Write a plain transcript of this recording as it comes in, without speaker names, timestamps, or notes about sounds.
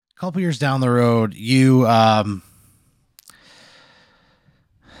couple years down the road, you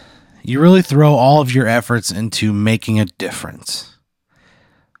really throw all of your efforts into making a difference.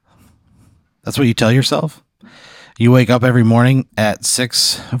 That's what you tell yourself. You wake up every morning at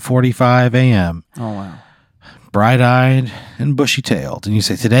 6:45 a.m. Oh, wow. Bright-eyed and bushy-tailed. And you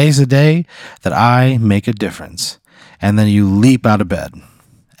say, today's the day that I make a difference. And then you leap out of bed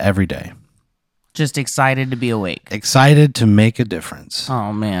every day. Just excited to be awake. Excited to make a difference.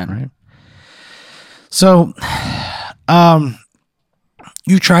 Oh, man. Right? So,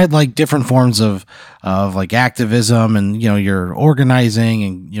 you tried like different forms of like activism and, you're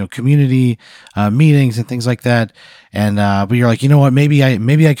organizing and, community meetings and things like that. And, but you're like, you know what, maybe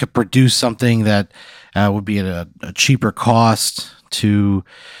I could produce something that would be at a cheaper cost to,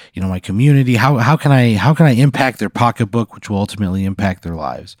 my community. How can I impact their pocketbook, which will ultimately impact their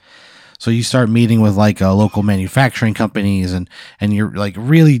lives? So you start meeting with like local manufacturing companies and you're like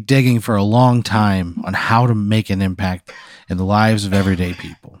really digging for a long time on how to make an impact in the lives of everyday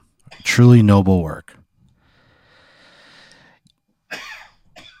people. Truly noble work.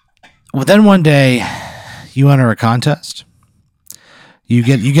 Well, then one day you enter a contest. You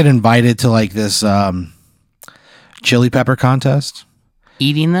get invited to like this chili pepper contest.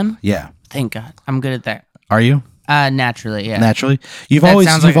 Eating them? Yeah. Thank God. I'm good at that. Are you? Naturally, yeah. Naturally. You've That always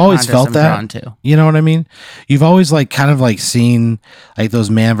sounds like a felt contest I'm that. drawn to. You know what I mean? You've always like kind of like seen like those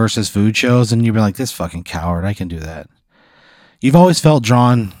man versus food shows and you've been like, this fucking coward, I can do that. You've always felt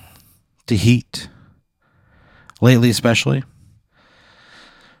drawn to heat. Lately especially.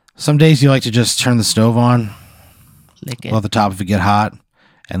 Some days you like to just turn the stove on. Lick it. Let the top of it get hot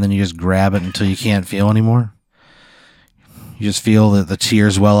and then you just grab it until you can't feel anymore. You just feel that the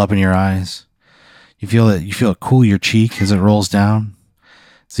tears well up in your eyes. You feel it cool your cheek as it rolls down.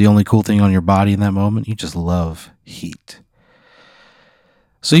 It's the only cool thing on your body in that moment. You just love heat.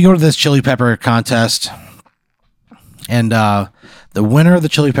 So you go to this chili pepper contest, and the winner of the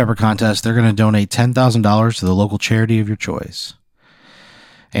chili pepper contest, they're going to donate $10,000 to the local charity of your choice.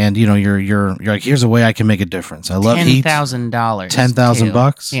 And you're like, here's a way I can make a difference. I love heat. $10,000.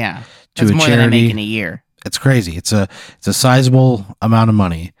 $10,000. Yeah, to that's a more charity. than I make in a year. It's crazy. It's a sizable amount of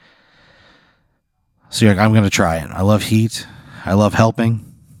money. So you're like, I'm going to try it. I love heat. I love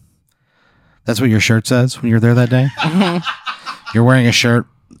helping. That's what your shirt says when you're there that day? You're wearing a shirt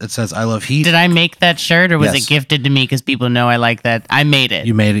that says, I love heat. Did I make that shirt or was Yes. it gifted to me because people know I like that? I made it.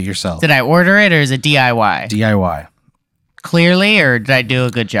 You made it yourself. Did I order it or is it DIY? DIY. Clearly, or did I do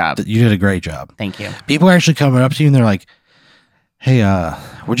a good job? You did a great job. Thank you. People are actually coming up to you and they're like, hey,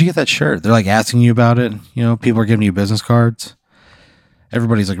 where'd you get that shirt? They're like asking you about it. People are giving you business cards.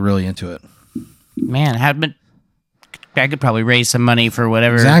 Everybody's like really into it. Man, I could probably raise some money for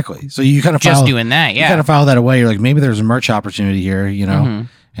whatever. Exactly. So you kind of Just doing that, yeah. You kind of file that away. You're like, maybe there's a merch opportunity here, Mhm.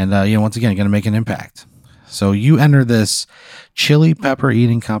 And once again, you're going to make an impact. So you enter this chili pepper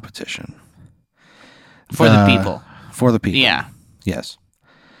eating competition For the people. For the people. Yeah. Yes.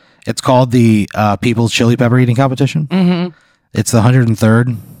 It's called the People's Chili Pepper Eating Competition. Mm-hmm. It's the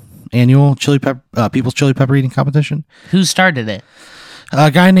 103rd annual People's Chili Pepper Eating Competition. Who started it? A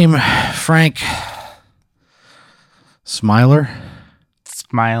guy named Frank Smiler.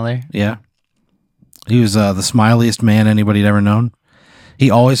 Smiler. Yeah. He was the smiliest man anybody had ever known. He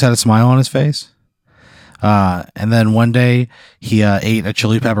always had a smile on his face. And then one day he ate a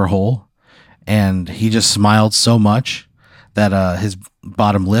chili pepper whole and he just smiled so much that his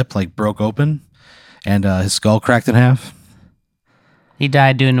bottom lip like broke open and his skull cracked in half. He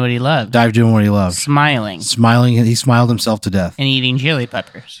died doing what he loved. Died doing what he loved. Smiling. He smiled himself to death. And eating chili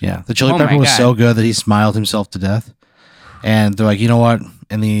peppers. Yeah. The chili Oh pepper my was God. so good that he smiled himself to death. And they're like, you know what?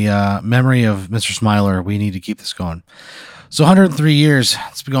 In the memory of Mr. Smiler, we need to keep this going. So 103 years.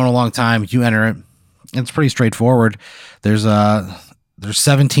 It's been going a long time. You enter it. It's pretty straightforward. There's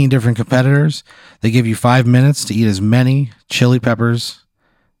 17 different competitors. They give you 5 minutes to eat as many chili peppers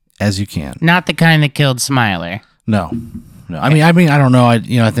as you can. Not the kind that killed Smiler. No. I mean, I don't know.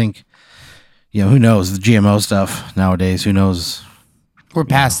 I think, who knows the GMO stuff nowadays? Who knows? We're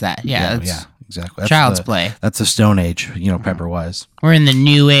past that. Yeah. Yeah, exactly. That's Child's play. That's the Stone Age, pepper wise. We're in the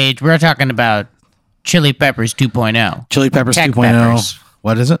new age. We're talking about chili peppers 2.0. Chili peppers Tech 2.0. peppers.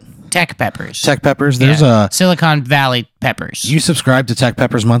 What is it? Tech peppers. Tech peppers. There's Silicon Valley peppers. you subscribe to Tech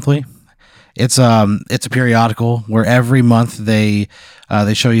Peppers Monthly. It's a periodical where every month they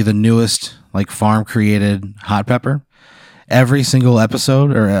show you the newest like farm created hot pepper. Every single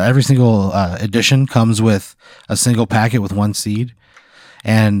episode or every single edition comes with a single packet with one seed,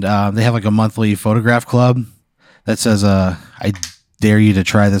 and they have like a monthly photograph club that says I dare you to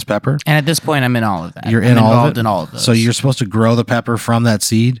try this pepper. And at this point, I'm in all of that. You're I'm in all of involved it? in all of those. So you're supposed to grow the pepper from that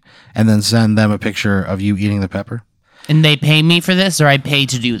seed and then send them a picture of you eating the pepper. And they pay me for this, or I pay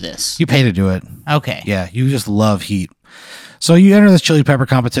to do this? You pay to do it. Okay. Yeah, you just love heat. So you enter this chili pepper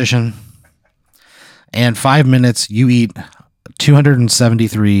competition, and 5 minutes you eat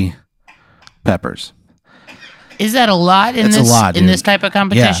 273 peppers. Is that a lot in It's this a lot, in dude. this type of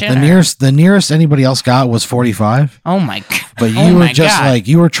competition? Yeah, the nearest anybody else got was 45. Oh my god. But you Oh were my just God. like,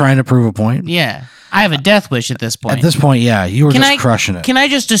 you were trying to prove a point. Yeah. I have a death wish at this point. At this point, yeah, you were just crushing it. Can I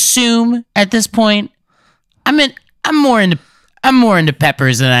just assume at this point I'm more into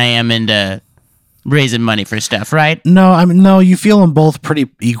peppers than I am into raising money for stuff, right? No, you feel them both pretty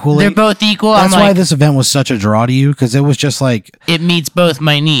equally. They're both equal. That's why this event was such a draw to you, because it was just like it meets both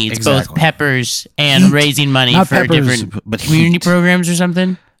my needs, both Exactly. peppers and Heat. raising money Not for peppers, different but community heat. programs or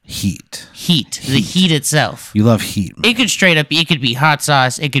something. heat. The heat itself. You love heat. It could it could be hot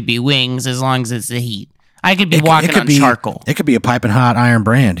sauce, it could be wings, as long as it's the heat. I could be walking could on be, charcoal. It could be a piping hot iron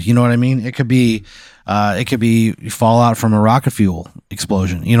brand. You know what I mean? It could be fallout from a rocket fuel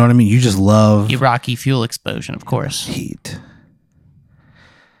explosion. You know what I mean? You just love Iraqi fuel explosion, of course. heat.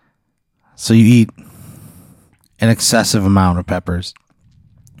 So you eat an excessive amount of peppers.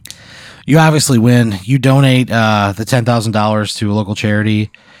 You obviously win. You donate the $10,000 to a local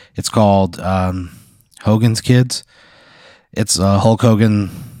charity. It's called Hogan's Kids. It's Hulk Hogan.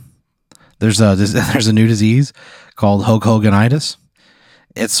 There's a new disease called Hulk Hoganitis.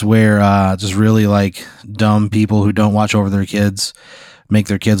 It's where just really like dumb people who don't watch over their kids make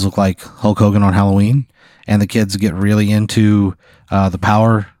their kids look like Hulk Hogan on Halloween, and the kids get really into the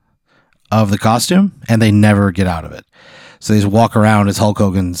power of the costume, and they never get out of it. So they just walk around as Hulk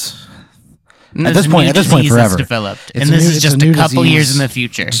Hogan's. At this point, forever. Developed, It's and a this new- is it's just a new a couple disease. years in the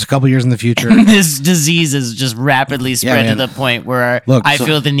future. Just a couple years in the future. This disease is just rapidly spread to man. the point where Look, I so-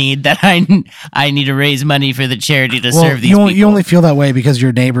 feel the need that I need to raise money for the charity to serve these you people. only feel that way because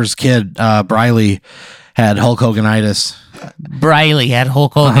your neighbor's kid, Briley, had Hulk Hoganitis. Briley had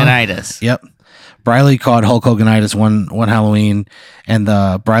Hulk Hoganitis. Yep. Briley caught Hulk Hoganitis one Halloween, and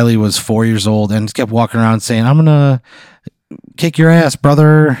Briley was 4 years old and just kept walking around saying, "I'm gonna kick your ass,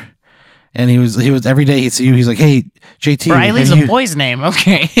 brother." And he was every day he'd see you. He's like, "Hey, JT, Briley's have a you-" boy's name.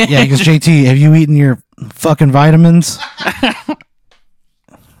 Okay. Yeah, he goes, "JT, have you eaten your fucking vitamins?"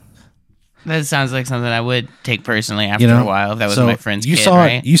 That sounds like something I would take personally after You know, a while. If that was so my friend's you kid, saw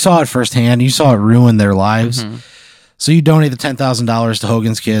right? it. You saw it firsthand. You saw it ruin their lives. Mm-hmm. So you donate the $10,000 to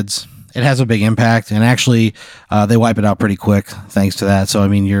Hogan's Kids. It has a big impact, and actually, they wipe it out pretty quick thanks to that. So I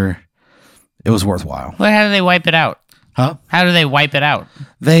mean, it was worthwhile. Well, how do they wipe it out? Huh? How do they wipe it out?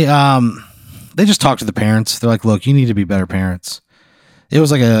 They just talk to the parents. They're like, "Look, you need to be better parents." It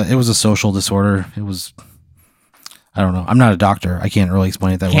was a social disorder. It was, I don't know. I'm not a doctor. I can't really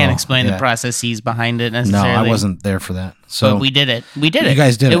explain it that well. Can't explain Yeah. the processes behind it No, necessarily. I wasn't there for that. So But we did it. We did it. You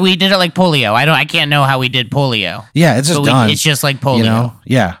guys did it. We did it like polio. I can't know how we did polio. yeah, it's just But done. it's just like polio. You know,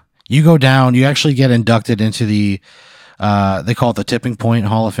 yeah. You go down. You actually get inducted into the. They call it the Tipping Point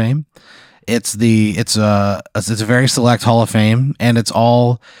Hall of Fame. It's a very select Hall of Fame, and it's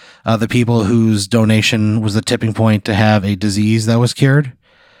all the people whose donation was the tipping point to have a disease that was cured.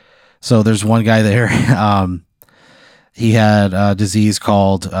 So there's one guy there. He had a disease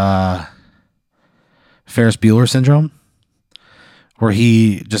called Ferris Bueller syndrome, where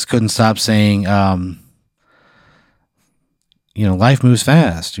he just couldn't stop saying, life moves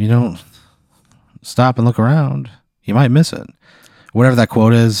fast. You don't stop and look around, you might miss it. Whatever that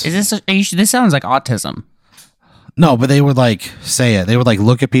quote is. This sounds like autism. No, but they would like say it. They would like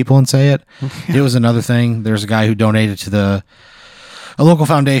look at people and say it. It was another thing. There's a guy who donated to a local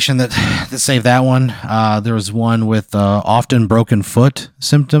foundation that saved that one. There was one with often broken foot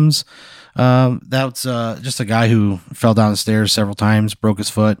symptoms. That's just a guy who fell down the stairs several times, broke his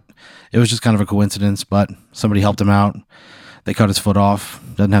foot. It was just kind of a coincidence, but somebody helped him out. They cut his foot off.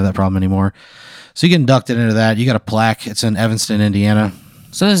 Doesn't have that problem anymore. So you get inducted into that. You got a plaque. It's in Evanston, Indiana.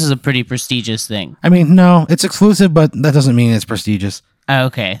 So this is a pretty prestigious thing. I mean, no, it's exclusive, but that doesn't mean it's prestigious.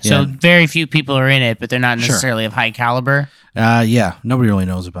 Okay. So Yeah. very few people are in it, but they're not Sure. necessarily of high caliber. Yeah, nobody really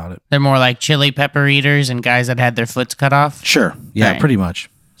knows about it. They're more like chili pepper eaters and guys that had their foots cut off. Sure. Yeah, Right. pretty much.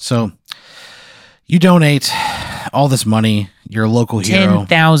 So you donate all this money. You're a local hero.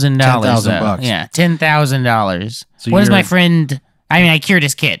 $10,000. $10,000. Yeah, $10,000. So What does you're- my friend? I mean, I cured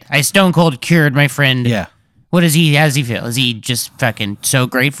his kid. I stone cold cured my friend. Yeah. What does he? How does he feel? Is he just fucking so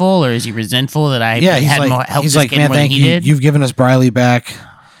grateful, or is he resentful that I Yeah, he's had like, more help he's this like, kid man, more than thank he you. did? You've given us Briley back.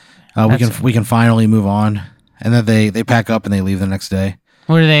 We can finally move on. And then they pack up and they leave the next day.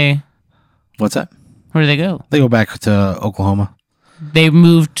 Where do they? What's that? Where do they go? They go back to Oklahoma. they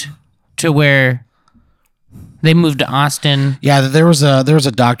moved to where they moved to Austin. Yeah, there was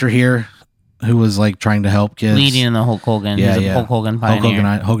a doctor here who was like trying to help kids. Leading in the Hulk Hogan. Yeah, He's a Hulk Hogan pioneer.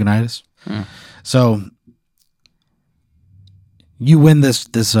 Hoganitis. So you win this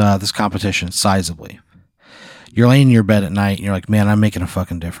competition sizably. You're laying in your bed at night and you're like, man, I'm making a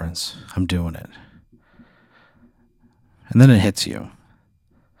fucking difference. I'm doing it. And then it hits you.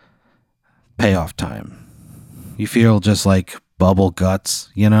 Payoff time. You feel just like bubble guts,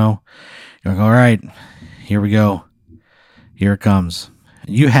 you know? You're like, all right, here we go. Here it comes.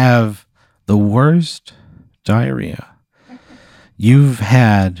 You have the worst diarrhea you've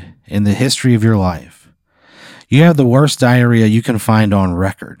had in the history of your life. You have the worst diarrhea you can find on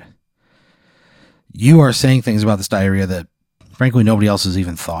record. You are saying things about this diarrhea that, frankly, nobody else has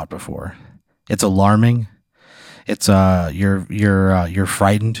even thought before. It's alarming. It's you're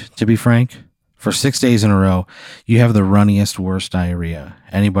frightened, to be frank. For 6 days in a row, you have the runniest, worst diarrhea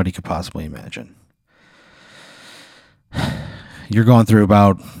anybody could possibly imagine. You're going through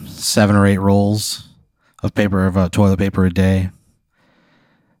about 7 or 8 rolls of toilet paper a day.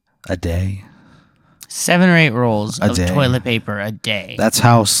 A day. 7 or 8 rolls of day. Toilet paper a day. That's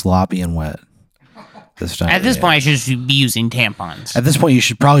how sloppy and wet this time. At this point, I should be using tampons. At this point, you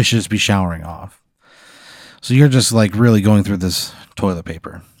should just be showering off. So you're just like really going through this toilet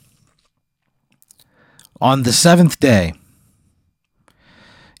paper. On the 7th day,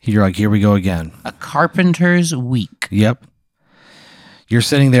 you're like, here we go again. A carpenter's week. Yep. You're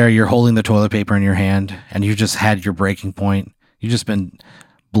sitting there, you're holding the toilet paper in your hand, and you just had your breaking point. You've just been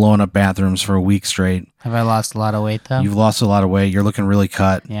blowing up bathrooms for a week straight. Have I lost a lot of weight, though? You've lost a lot of weight. You're looking really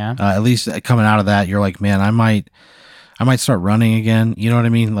cut. Yeah. At least coming out of that, you're like, man, I might start running again. You know what I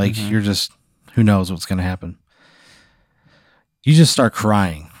mean? Like, you're just, who knows what's going to happen. You just start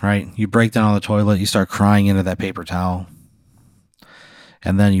crying, right? You break down on the toilet, you start crying into that paper towel.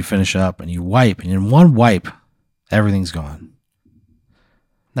 And then you finish up and you wipe. And in one wipe, everything's gone.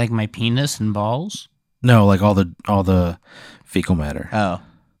 Like my penis and balls? No, like all the fecal matter. Oh.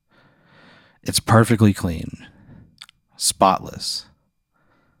 It's perfectly clean. Spotless.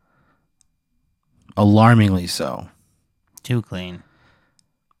 Alarmingly so. Too clean.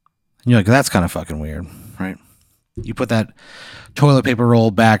 And you're like, that's kind of fucking weird, right? You put that toilet paper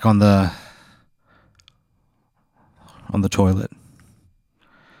roll back on the toilet.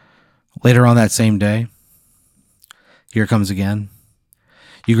 Later on that same day, here it comes again.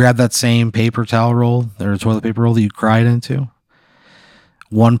 You grab that same paper towel roll or toilet paper roll that you cried into.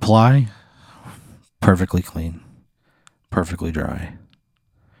 One ply, perfectly clean, perfectly dry.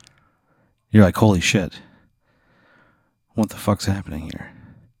 You're like, holy shit. What the fuck's happening here?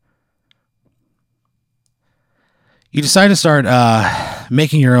 You decide to start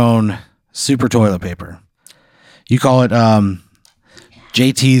making your own super toilet paper. You call it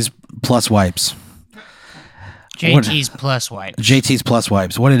JT's Plus Wipes. JT's Plus Wipes. JT's Plus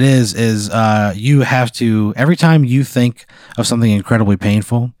Wipes. What it is you have to, every time you think of something incredibly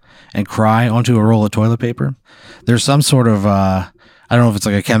painful and cry onto a roll of toilet paper, there's some sort of, I don't know if it's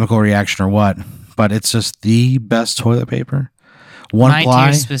like a chemical reaction or what, but it's just the best toilet paper. One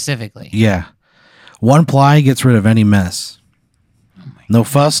ply specifically. Yeah. One ply gets rid of any mess. No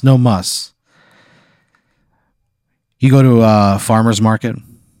fuss, no muss. You go to a farmer's market.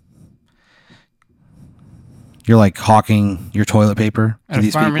 You're like hawking your toilet paper to At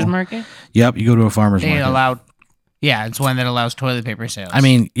these a farmer's people. market? Yep, you go to a farmer's market. It's one that allows toilet paper sales. I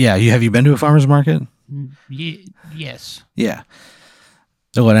mean, yeah, have you been to a farmer's market? Yes. Yeah.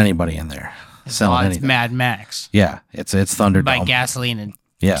 They'll let anybody in there. Selling anything. It's Mad Max. Yeah, it's Thunderdome. By gasoline and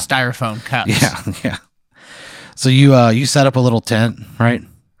styrofoam cups. Yeah. So you set up a little tent, right?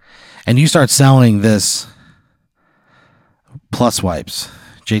 And you start selling this Plus Wipes,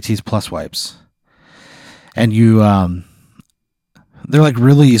 JT's Plus Wipes. And you they're like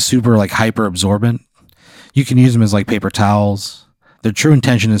really super like hyper absorbent. You can use them as like paper towels. Their true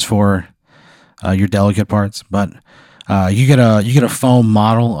intention is for your delicate parts, but you get a foam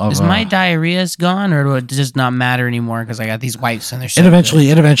model of. Is my diarrhea gone, or does it just not matter anymore because I got these wipes and they're so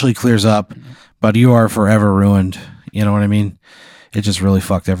it eventually clears up, but you are forever ruined. You know what I mean? It just really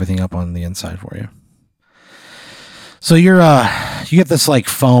fucked everything up on the inside for you. So you get this like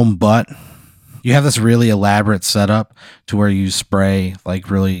foam butt. You have this really elaborate setup to where you spray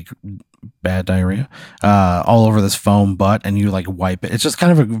like really bad diarrhea all over this foam butt, and you like wipe it. It's just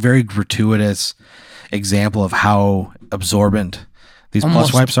kind of a very gratuitous example of how absorbent These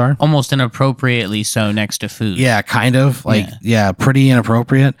plus wipes are almost inappropriately so next to food. Yeah, kind of pretty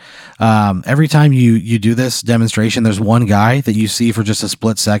inappropriate. Every time you do this demonstration, there's one guy that you see for just a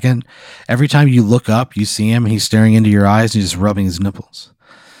split second. Every time you look up, you see him. He's staring into your eyes and he's just rubbing his nipples.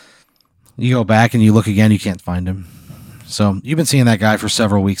 You go back and you look again, you can't find him. So you've been seeing that guy for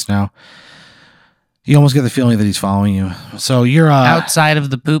several weeks now. You almost get the feeling that he's following you. So you're outside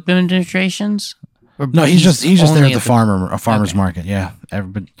of the poop demonstrations. No, he's just there at the farmer's market. Yeah,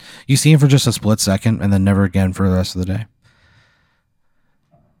 you see him for just a split second, and then never again for the rest of the day.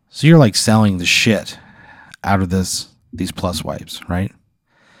 So you're like selling the shit out of these plus wipes, right?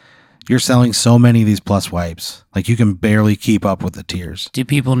 You're selling so many of these plus wipes, like you can barely keep up with the tiers. Do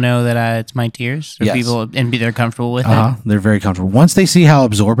people know that it's my tiers? Yes. They're comfortable with it. They're very comfortable. Once they see how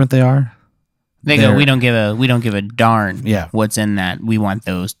absorbent they are. They go, we don't give a darn Yeah. what's in that. We want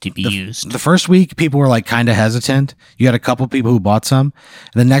those to be used. The first week, people were like kind of hesitant. You had a couple people who bought some.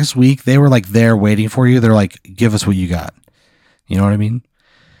 And the next week, they were like there waiting for you. They're like, give us what you got. You know what I mean?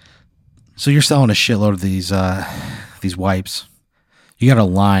 So you're selling a shitload of these wipes. You got a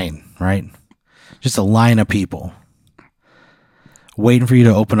line, right? Just a line of people waiting for you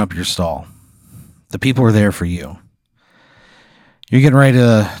to open up your stall. The people are there for you. You're getting ready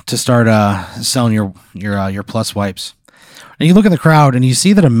to start selling your plus wipes. And you look at the crowd and you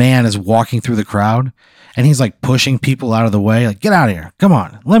see that a man is walking through the crowd and he's like pushing people out of the way. Like, get out of here. Come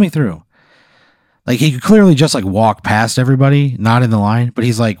on. Let me through. Like he could clearly just like walk past everybody, not in the line, but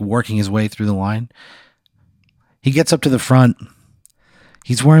he's like working his way through the line. He gets up to the front.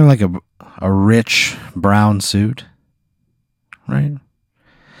 He's wearing like a rich brown suit, right?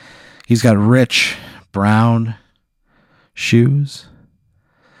 He's got rich brown shoes.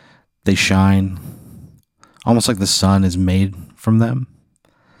 They shine almost like the sun is made from them.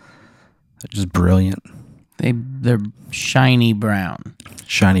 They're just brilliant. They're shiny brown.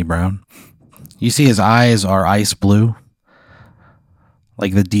 Shiny brown. You see his eyes are ice blue,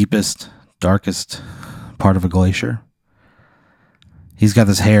 like the deepest, darkest part of a glacier. He's got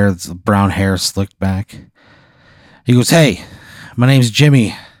this hair, this brown hair slicked back. He goes, "Hey, my name's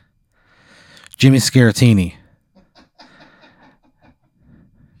Jimmy Scaratini."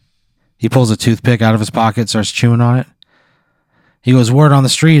 He pulls a toothpick out of his pocket, starts chewing on it. He goes, "Word on the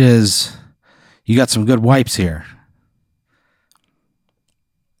street is you got some good wipes here."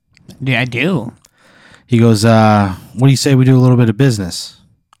 Yeah, I do. He goes, "What do you say we do a little bit of business?"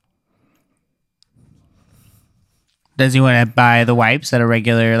 Does he want to buy the wipes at a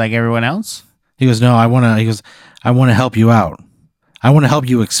regular like everyone else? He goes, "No, I want to help you out. I want to help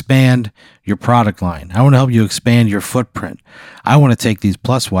you expand your product line. I want to help you expand your footprint. I want to take these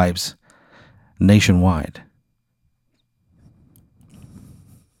plus wipes nationwide."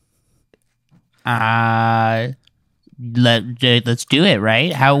 Let's do it,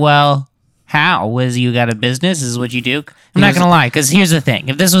 right? How was you got a business? Is what you do? I'm not gonna lie, because here's the thing: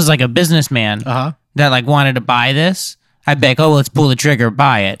 if this was like a businessman that like wanted to buy this, I'd be like, "Oh, let's pull the trigger,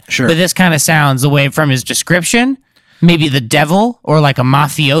 buy it." Sure. But this kind of sounds the way from his description, maybe the devil or like a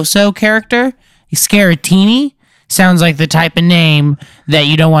mafioso character. Scaratini sounds like the type of name that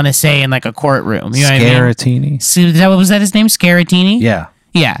you don't want to say in like a courtroom. You know what I mean? Scaratini. So was that his name? Scaratini? Yeah.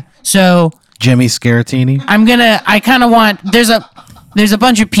 Yeah. So Jimmy Scaratini. I kind of want, there's a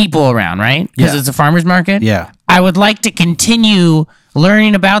bunch of people around, right? Because it's a farmer's market. Yeah. I would like to continue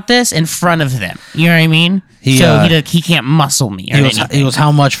learning about this in front of them. You know what I mean? He can't muscle me. He goes,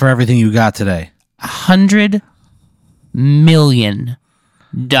 "How much for everything you got today?" $100 million.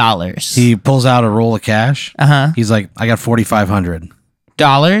 He pulls out a roll of cash. He's like, "I got $4,500.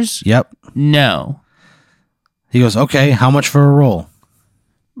 Yep. Yep. No. He goes, "Okay, how much for a roll?"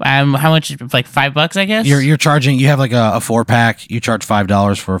 How much? Like $5, I guess. You're charging. You have like a 4-pack. You charge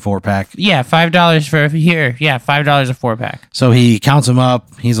 $5 for a 4-pack. Yeah, $5 for here. Yeah, $5 a 4-pack. So he counts them up.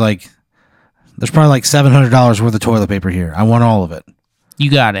 He's like, "There's probably like $700 worth of toilet paper here. I want all of it."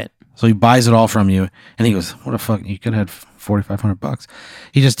 You got it. So he buys it all from you, and he goes, "What the fuck? You could have had $4,500."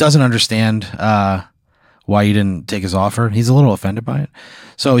 He just doesn't understand why you didn't take his offer. He's a little offended by it.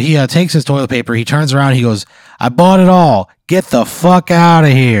 So he takes his toilet paper. He turns around. He goes, "I bought it all. Get the fuck out of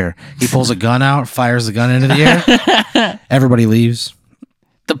here." He pulls a gun out, fires the gun into the air. Everybody leaves.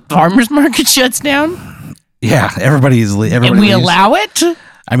 The farmer's market shuts down? Yeah, everybody's leaving. And we allow it?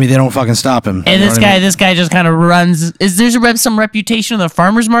 I mean, they don't fucking stop him. And this guy just kind of runs. Is there some reputation in the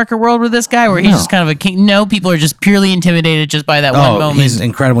farmer's market world with this guy where he's just kind of a king? No, people are just purely intimidated just by that one moment. He's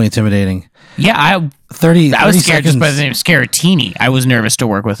incredibly intimidating. Yeah, I was scared just by the name Scaratini. I was nervous to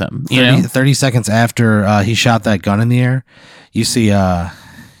work with him. 30 seconds after he shot that gun in the air, you see a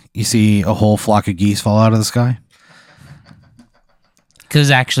whole flock of geese fall out of the sky. Because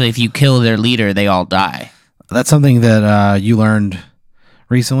actually, if you kill their leader, they all die. That's something that you learned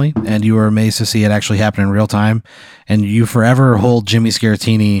recently, and you were amazed to see it actually happen in real time. And you forever hold Jimmy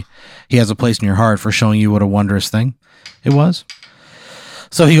Scaratini. He has a place in your heart for showing you what a wondrous thing it was.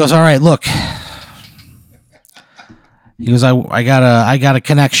 So he goes, all right, look. He goes, I got a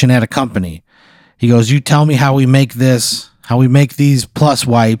connection at a company. He goes, you tell me how we make these plus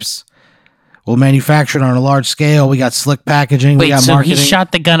wipes. We'll manufacture it on a large scale. We got slick packaging. Wait, we got so marketing. he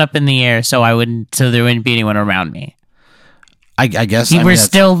shot the gun up in the air so there wouldn't be anyone around me. I guess we're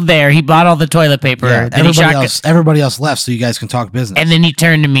still there. He bought all the toilet paper. Yeah, everybody else left so you guys can talk business. And then he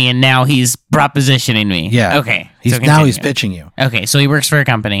turned to me, and now he's propositioning me. Yeah. Okay. He's pitching you. Okay, so he works for a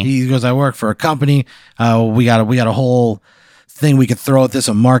company. He goes, I work for a company. We got a whole thing we could throw at this,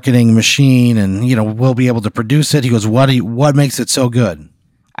 a marketing machine, and we'll be able to produce it. He goes, what makes it so good?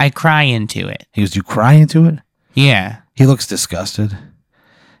 I cry into it. He goes, you cry into it? Yeah. He looks disgusted.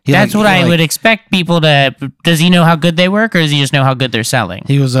 That's what I would expect people to. Does he know how good they work, or does he just know how good they're selling?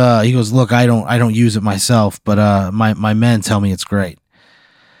 He goes, look, I don't use it myself, but my men tell me it's great.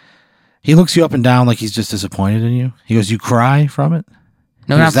 He looks you up and down like he's just disappointed in you. He goes, you cry from it?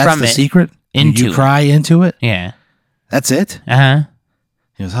 No, not from it. That's the secret? Into you cry into it? Yeah. That's it? Uh-huh.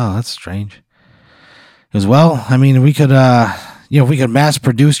 He goes, oh, that's strange. He goes, well, I mean, we could if we could mass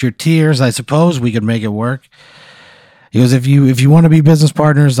produce your tears, I suppose we could make it work. He goes, if you want to be business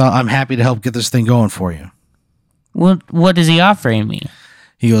partners, I'm happy to help get this thing going for you. What is he offering me?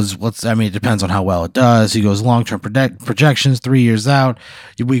 He goes, it depends on how well it does. He goes, long-term projections, 3 years out.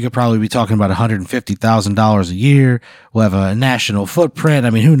 We could probably be talking about $150,000 a year. We'll have a national footprint. I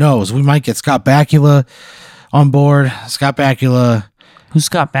mean, who knows? We might get Scott Bakula on board. Scott Bakula. Who's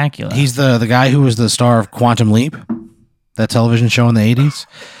Scott Bakula? He's the guy who was the star of Quantum Leap, that television show in the 80s.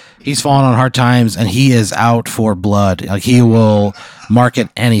 He's fallen on hard times, and he is out for blood. Like, he will market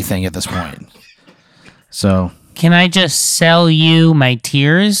anything at this point. So, can I just sell you my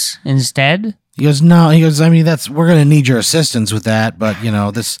tears instead? He goes, no. He goes, I mean, we're going to need your assistance with that, but we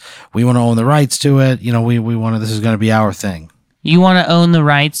want to own the rights to it. We want to. This is going to be our thing. You want to own the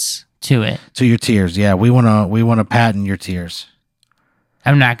rights to it? To your tears, yeah. We want to patent your tears.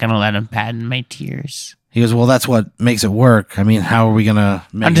 I'm not going to let him patent my tears. He goes, well, that's what makes it work. I mean, how are we gonna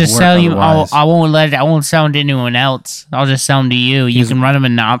make I'll just it work sell you. otherwise? I won't sell them to anyone else. I'll just sell them to you. You can run a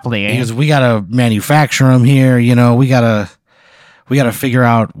monopoly. He goes, we gotta manufacture them here. We gotta figure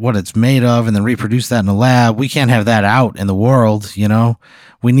out what it's made of and then reproduce that in the lab. We can't have that out in the world.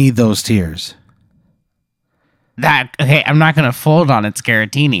 We need those tears. I'm not gonna fold on it,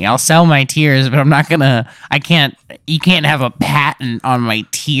 Scaratini. I'll sell my tears, but you can't have a patent on my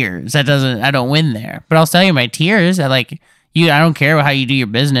tears. I don't win there. But I'll sell you my tears. I don't care how you do your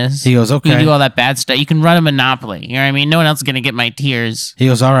business. He goes, okay. You can do all that bad stuff. You can run a monopoly. You know what I mean? No one else is gonna get my tears. He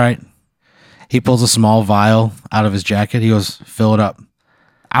goes, all right. He pulls a small vial out of his jacket. He goes, fill it up.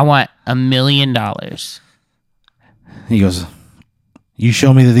 I want $1 million. He goes, you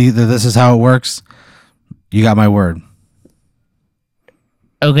show me that this is how it works. You got my word.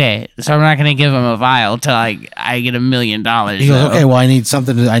 Okay, so I'm not gonna give him a vial till I get $1 million. He goes, okay. Well, I need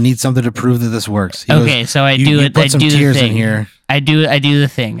something to prove that this works. He okay, goes, so I do it. Put I some do tears the thing. in here. I do the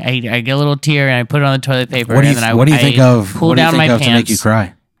thing. I get a little tear and I put it on the toilet paper. What do you think of to make you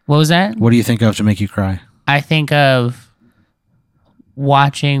cry? What was that? What do you think of to make you cry? I think of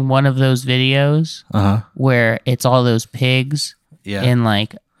watching one of those videos where it's all those pigs in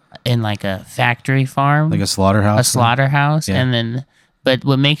like a factory farm, like a slaughterhouse, yeah. And then, but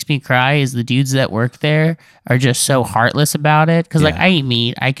what makes me cry is the dudes that work there are just so heartless about it. Because I eat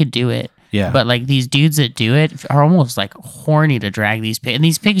meat, I could do it. Yeah. But these dudes that do it are almost horny to drag these pigs, and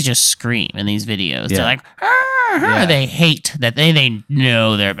these pigs just scream in these videos. Yeah. They're like, yeah. They hate that they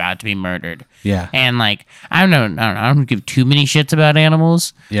know they're about to be murdered. Yeah. And I don't give too many shits about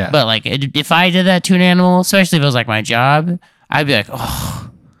animals. Yeah. But if I did that to an animal, especially if it was my job, I'd be like, oh.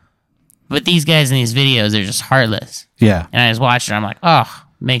 But these guys in these videos, they're just heartless. Yeah. And I just watch it. I'm like, oh,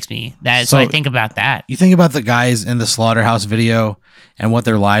 makes me that. So I think about that. You think about the guys in the slaughterhouse video and what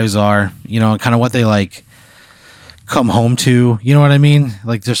their lives are, and kind of what they come home to. You know what I mean?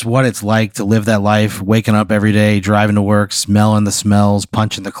 Just what it's like to live that life, waking up every day, driving to work, smelling the smells,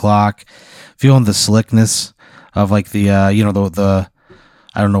 punching the clock, feeling the slickness of the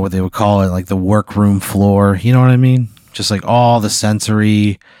I don't know what they would call it, the workroom floor. You know what I mean? Just all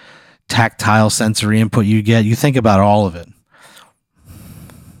the tactile sensory input you get. You think about all of it.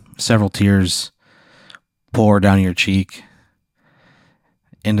 Several tears pour down your cheek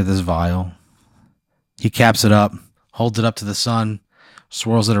into this vial. He caps it up, holds it up to the sun,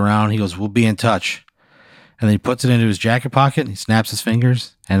 swirls it around. He goes, we'll be in touch. And then he puts it into his jacket pocket. He snaps his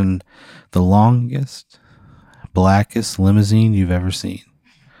fingers, and the longest, blackest limousine you've ever seen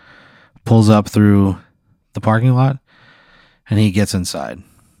pulls up through the parking lot, and he gets inside.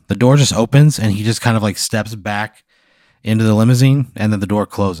 The door just opens, and he just kind of like steps back into the limousine, and then the door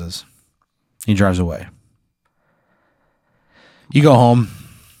closes. He drives away. You go home.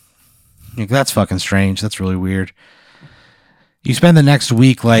 You're like, that's fucking strange. That's really weird. You spend the next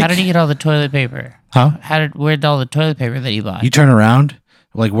week like... How did he get all the toilet paper? Huh? Where'd all the toilet paper that he bought? You turn around,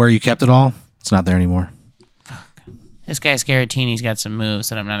 like where you kept it all, it's not there anymore. Fuck. This guy Scaratini's got some moves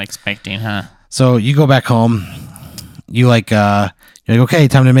that I'm not expecting, huh? So you go back home. You're like, okay,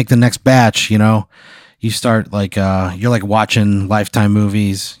 time to make the next batch, you know? You start like, you're like watching Lifetime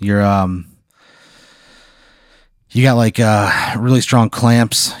movies. You're, you got like, really strong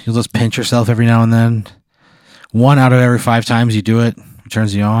clamps. You'll just pinch yourself every now and then. 1 out of every 5 times you do it, it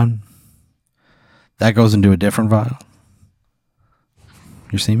turns you on. That goes into a different vial.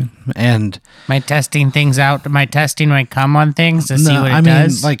 Your semen. And am I testing things out? Am I testing my cum on things to see what it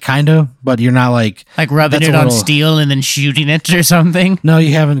does? Like kind of, but you're not like rubbing it on steel and then shooting it or something. No,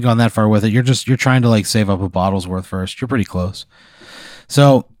 you haven't gone that far with it. You're trying to like save up a bottle's worth first. You're pretty close.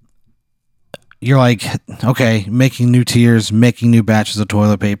 So you're like, okay, making new tiers, making new batches of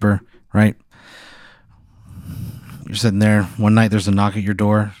toilet paper, right? You're sitting there. One night there's a knock at your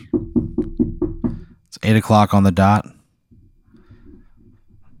door. It's 8:00 on the dot.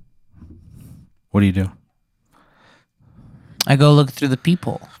 What do you do? I go look through the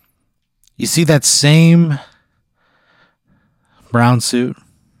peephole. You see that same brown suit?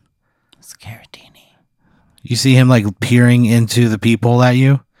 Scaratini. You see him like peering into the peephole at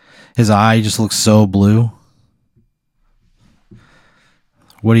you? His eye just looks so blue.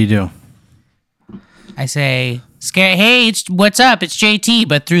 What do you do? I say, hey, what's up? It's JT,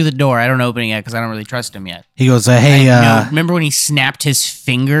 but through the door. I don't open it yet because I don't really trust him yet. He goes, hey, remember when he snapped his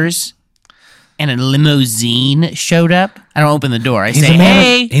fingers and a limousine showed up? I don't open the door. I say,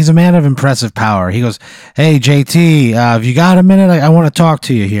 hey. He's a man of impressive power. He goes, hey, JT, have you got a minute? I want to talk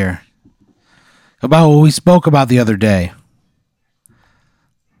to you here about what we spoke about the other day.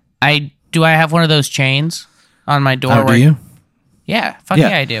 Do I have one of those chains on my door? Do you? Yeah,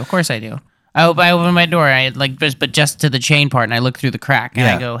 yeah, I do. Of course I do. I open my door, but just to the chain part, and I look through the crack, and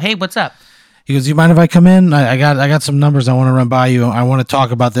I go, "Hey, what's up?" He goes, "You mind if I come in? I got some numbers I want to run by you. I want to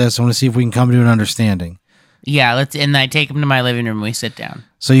talk about this. I want to see if we can come to an understanding." Yeah, and I take him to my living room. And we sit down.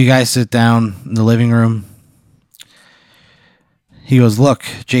 So you guys sit down in the living room. He goes, "Look,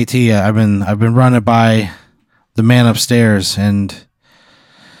 JT, I've been running by the man upstairs, and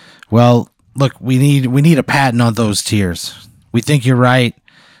well, look, we need a patent on those tiers. We think you're right."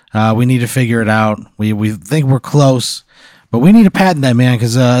 We need to figure it out. We think we're close, but we need to patent that, man,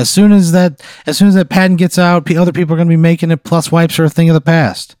 because as soon as that patent gets out, other people are going to be making it. Plus, wipes are a thing of the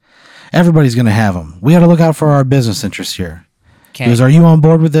past. Everybody's going to have them. We got to look out for our business interests here. Okay. Because, are you on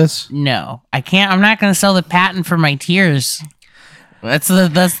board with this? No, I can't. I'm not going to sell the patent for my tiers. That's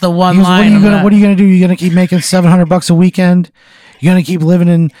the one line. What are you going to do? You're going to keep making $700 a weekend? You're going to keep living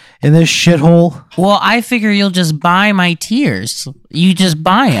in this shithole? Well, I figure you'll just buy my tiers. You just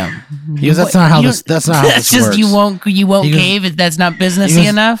buy them. Because that's not how this works. You won't cave if that's not businessy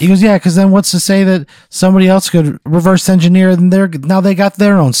enough? He goes, yeah, because then what's to say that somebody else could reverse engineer and now they got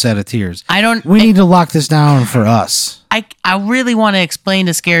their own set of tiers. We need to lock this down for us. I really want to explain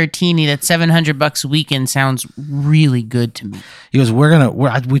to Scaratini that $700 a weekend sounds really good to me. He goes,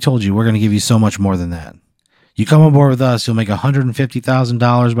 we told you, we're going to give you so much more than that. You come on board with us, you'll make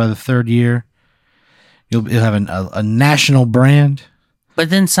 $150,000 by the 3rd year. You'll have a national brand. But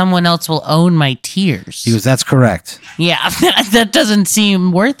then someone else will own my tiers. He goes, that's correct. Yeah, that doesn't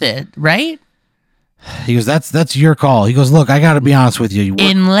seem worth it, right? He goes, that's your call. He goes, look, I got to be honest with you.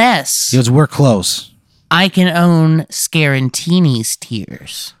 Unless... He goes, we're close. I can own Scarantini's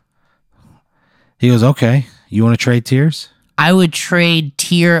tiers. He goes, okay. You want to trade tiers? I would trade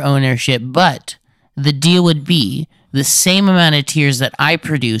tier ownership, but... the deal would be the same amount of tiers that I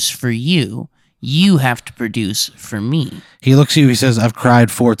produce for you, you have to produce for me. He looks at you, he says, I've cried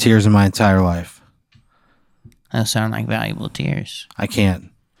 4 tears in my entire life. Those sound like valuable tears. I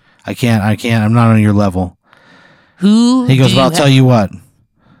can't. I'm not on your level. He goes, well, I'll tell you what.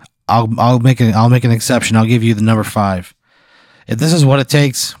 I'll make an exception. I'll give you the number 5. If this is what it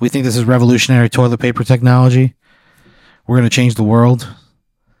takes, we think this is revolutionary toilet paper technology. We're going to change the world.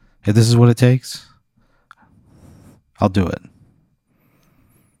 If this is what it takes, I'll do it.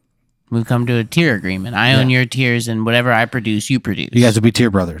 We've come to a tier agreement. I own your tiers, and whatever I produce, you produce. You guys will be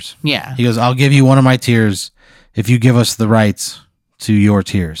tier brothers. Yeah. He goes, I'll give you one of my tiers if you give us the rights to your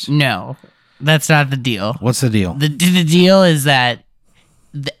tiers. No. That's not the deal. What's the deal? The deal is that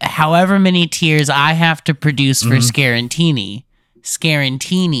however many tiers I have to produce for Scarantini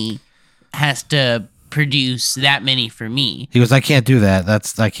has to produce that many for me. He goes, I can't do that.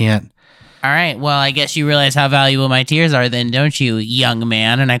 I can't. All right. Well, I guess you realize how valuable my tiers are then, don't you, young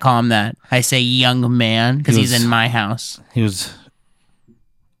man? And I call him that. I say young man because he's in my house.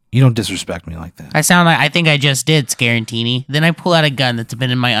 You don't disrespect me like that. I think I just did, Scarantini. Then I pull out a gun that's been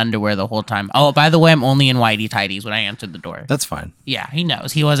in my underwear the whole time. Oh, by the way, I'm only in whitey tighties when I answered the door. That's fine. Yeah, he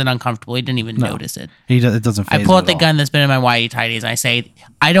knows. He wasn't uncomfortable. He didn't even notice it. It doesn't faze I pull him out the at all. gun that's been in my whitey tighties and I say,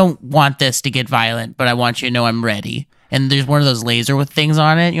 I don't want this to get violent, but I want you to know I'm ready. And there's one of those laser with things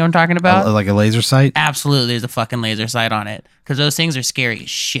on it. You know what I'm talking about? Like a laser sight? Absolutely. There's a fucking laser sight on it. Because those things are scary as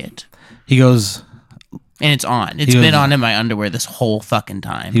shit. He goes... And it's on. It's been on in my underwear this whole fucking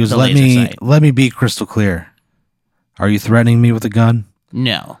time. He goes, let me be crystal clear. Are you threatening me with a gun?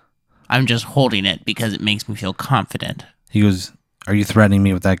 No. I'm just holding it because it makes me feel confident. He goes, are you threatening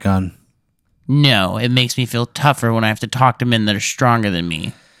me with that gun? No. It makes me feel tougher when I have to talk to men that are stronger than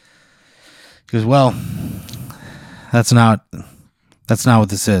me. He goes, well, that's not what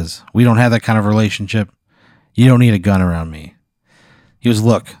this is. We don't have that kind of relationship. You don't need a gun around me. He goes,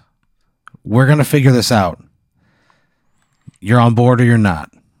 look, we're going to figure this out. You're on board or you're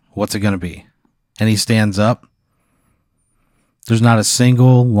not. What's it going to be? And he stands up. There's not a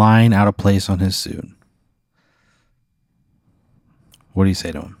single line out of place on his suit. What do you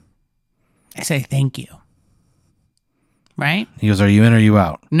say to him? I say thank you. Right? He goes, are you in or are you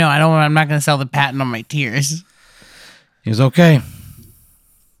out? No, I don't. I'm not going to sell the patent on my tears. He goes, okay.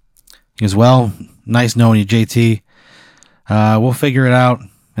 He goes, well, nice knowing you, JT. We'll figure it out.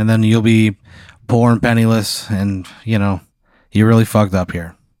 And then you'll be poor and penniless, and, you really fucked up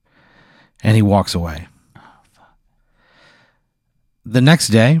here. And he walks away. The next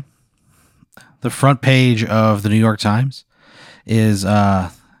day, the front page of the New York Times is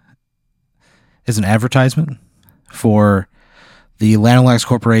an advertisement for the Lanolax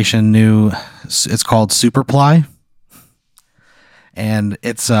Corporation it's called Superply. And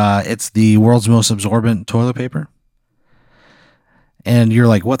it's the world's most absorbent toilet paper. And you're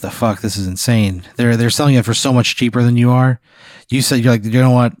like, what the fuck? This is insane. They're selling it for so much cheaper than you are. You said, you're like, you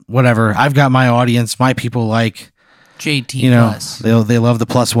know what? Whatever. I've got my audience. My people like JT Plus. They love the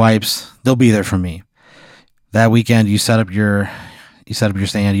Plus wipes. They'll be there for me. That weekend, you set up your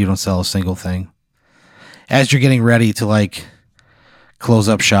stand. You don't sell a single thing. As you're getting ready to close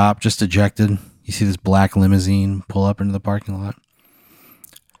up shop, just ejected, you see this black limousine pull up into the parking lot.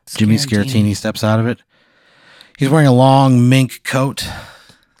 Jimmy Scaratini steps out of it. He's wearing a long mink coat.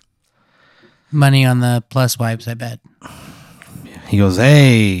 Money on the Plus wipes, I bet. He goes,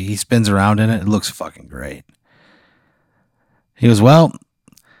 hey, he spins around in it. It looks fucking great. He goes, well,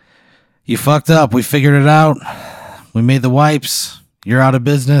 you fucked up. We figured it out. We made the wipes. You're out of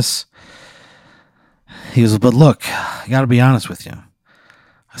business. He goes, but look, I got to be honest with you.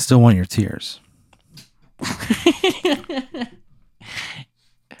 I still want your tears.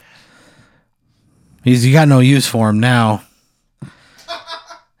 You got no use for him now.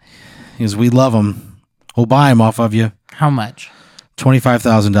 He goes, we love him. We'll buy him off of you. How much?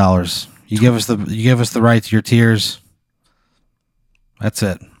 $25,000. You give us the right to your tears. That's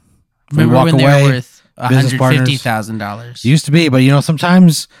it. Remember when they were worth $150,000? Used to be, but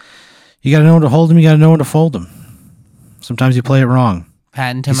sometimes you got to know when to hold them. You got to know when to fold them. Sometimes you play it wrong.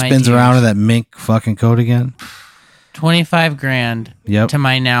 Patent to my spins tears. Around in that mink fucking coat again. $25,000 Yep. to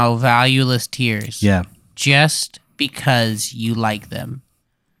my now valueless tears. Yeah. Just because you like them.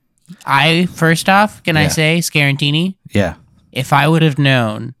 First off, can I say, Scarantini? Yeah. If I would have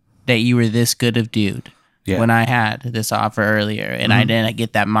known that you were this good of dude when I had this offer earlier and I didn't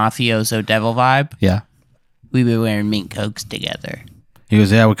get that mafioso devil vibe, we'd be wearing mink coats together. He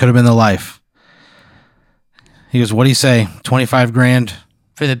goes, yeah, we could have been the life. He goes, what do you say? $25,000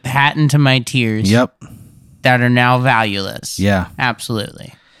 for the patent to my tears. Yep. That are now valueless. Yeah.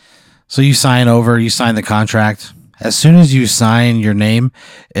 Absolutely. So you sign the contract. As soon as you sign your name,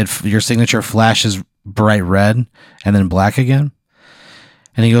 your signature flashes bright red and then black again.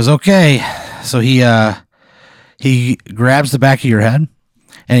 And he goes, okay. So he grabs the back of your head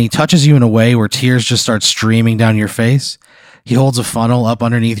and he touches you in a way where tears just start streaming down your face. He holds a funnel up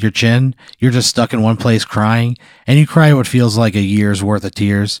underneath your chin. You're just stuck in one place crying, and you cry what feels like a year's worth of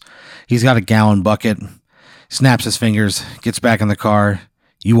tears. He's got a gallon bucket, snaps his fingers, gets back in the car.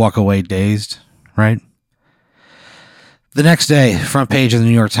 You walk away dazed, right? The next day, front page of the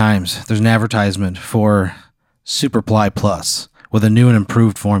New York Times, there's an advertisement for Superply Plus with a new and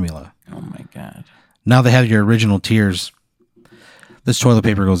improved formula. Oh my God. Now they have your original tears. This toilet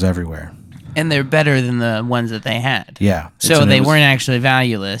paper goes everywhere. And they're better than the ones that they had. Yeah. So they weren't actually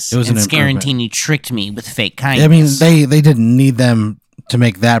valueless. It was and an Scarantini tricked me with fake kindness. I mean, they didn't need them to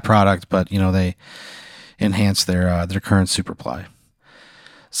make that product, but they enhanced their current Superply.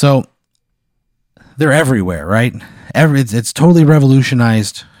 So they're everywhere, right? It's totally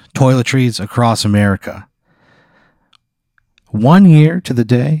revolutionized toiletries across America. 1 year to the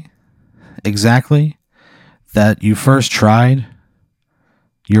day, exactly, that you first tried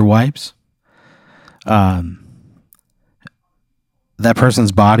your wipes, that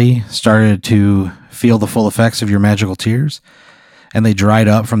person's body started to feel the full effects of your magical tears, and they dried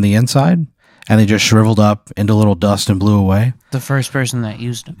up from the inside, and they just shriveled up into little dust and blew away. The first person that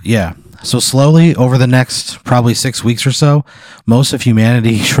used them. Yeah. So slowly, over the next probably 6 weeks or so, most of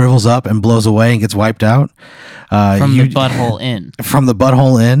humanity shrivels up and blows away and gets wiped out. From the butthole in. From the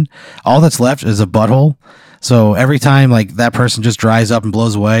butthole in. All that's left is a butthole. So every time like that person just dries up and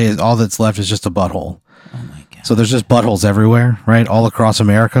blows away, all that's left is just a butthole. Oh my God. So there's just buttholes everywhere, right? All across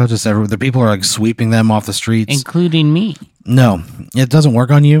America. Just everywhere. The people are like sweeping them off the streets. Including me. No, it doesn't work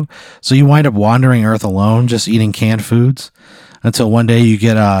on you. So you wind up wandering Earth alone, just eating canned foods, until one day you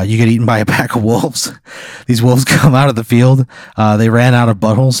get eaten by a pack of wolves. These wolves come out of the field. They ran out of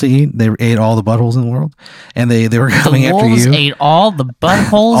buttholes to eat. They ate all the buttholes in the world, and they were coming after you. The wolves ate all the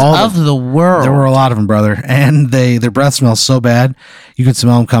buttholes of the world. There were a lot of them, brother, and their breath smells so bad you could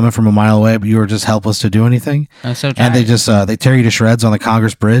smell them coming from a mile away, but you were just helpless to do anything. I'm so tired. And they just they tear you to shreds on the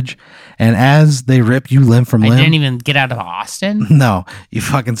Congress Bridge, and as they rip you limb from limb, I didn't even get out of Austin. No, you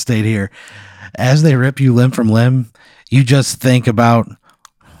fucking stayed here. As they rip you limb from limb, you just think about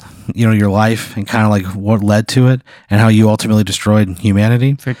your life and kind of like what led to it and how you ultimately destroyed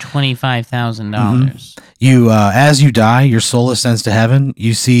humanity for $25,000. You as you die, your soul ascends to heaven.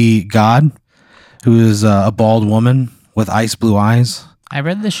 You see God, who is a bald woman with ice blue eyes. I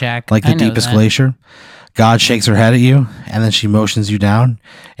read The Shack, like the deepest glacier. God shakes her head at you, and then she motions you down,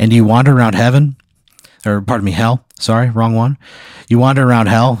 and you wander around heaven, or pardon me, hell. Sorry, wrong one. You wander around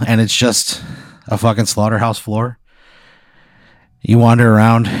hell, and it's just a fucking slaughterhouse floor. You wander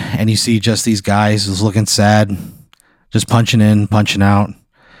around, and you see just these guys just looking sad, just punching in, punching out,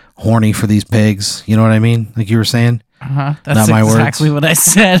 horny for these pigs. You know what I mean? Like you were saying? That's not my exactly words. What I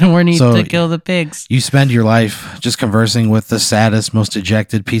said. Horny to kill the pigs. You spend your life just conversing with the saddest, most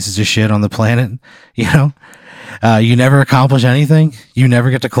dejected pieces of shit on the planet. You never accomplish anything. You never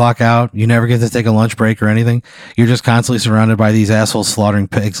get to clock out. You never get to take a lunch break or anything. You're just constantly surrounded by these assholes slaughtering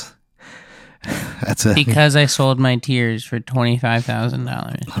pigs. That's it. Because I sold my tears for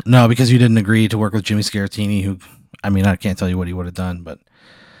 $25,000. No, because you didn't agree to work with Jimmy Scaratini, who, I mean, I can't tell you what he would have done, but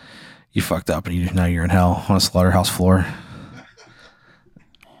you fucked up and now you're in hell on a slaughterhouse floor.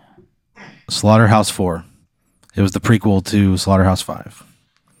 Slaughterhouse 4. It was the prequel to Slaughterhouse 5.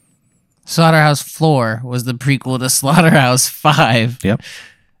 Slaughterhouse Floor was the prequel to Slaughterhouse 5. Yep.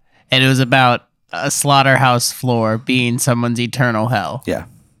 And it was about a slaughterhouse floor being someone's eternal hell. Yeah.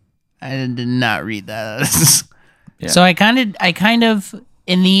 I did not read that. Yeah. So I kind of,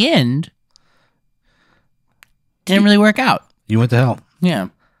 in the end, didn't really work out. You went to hell. Yeah.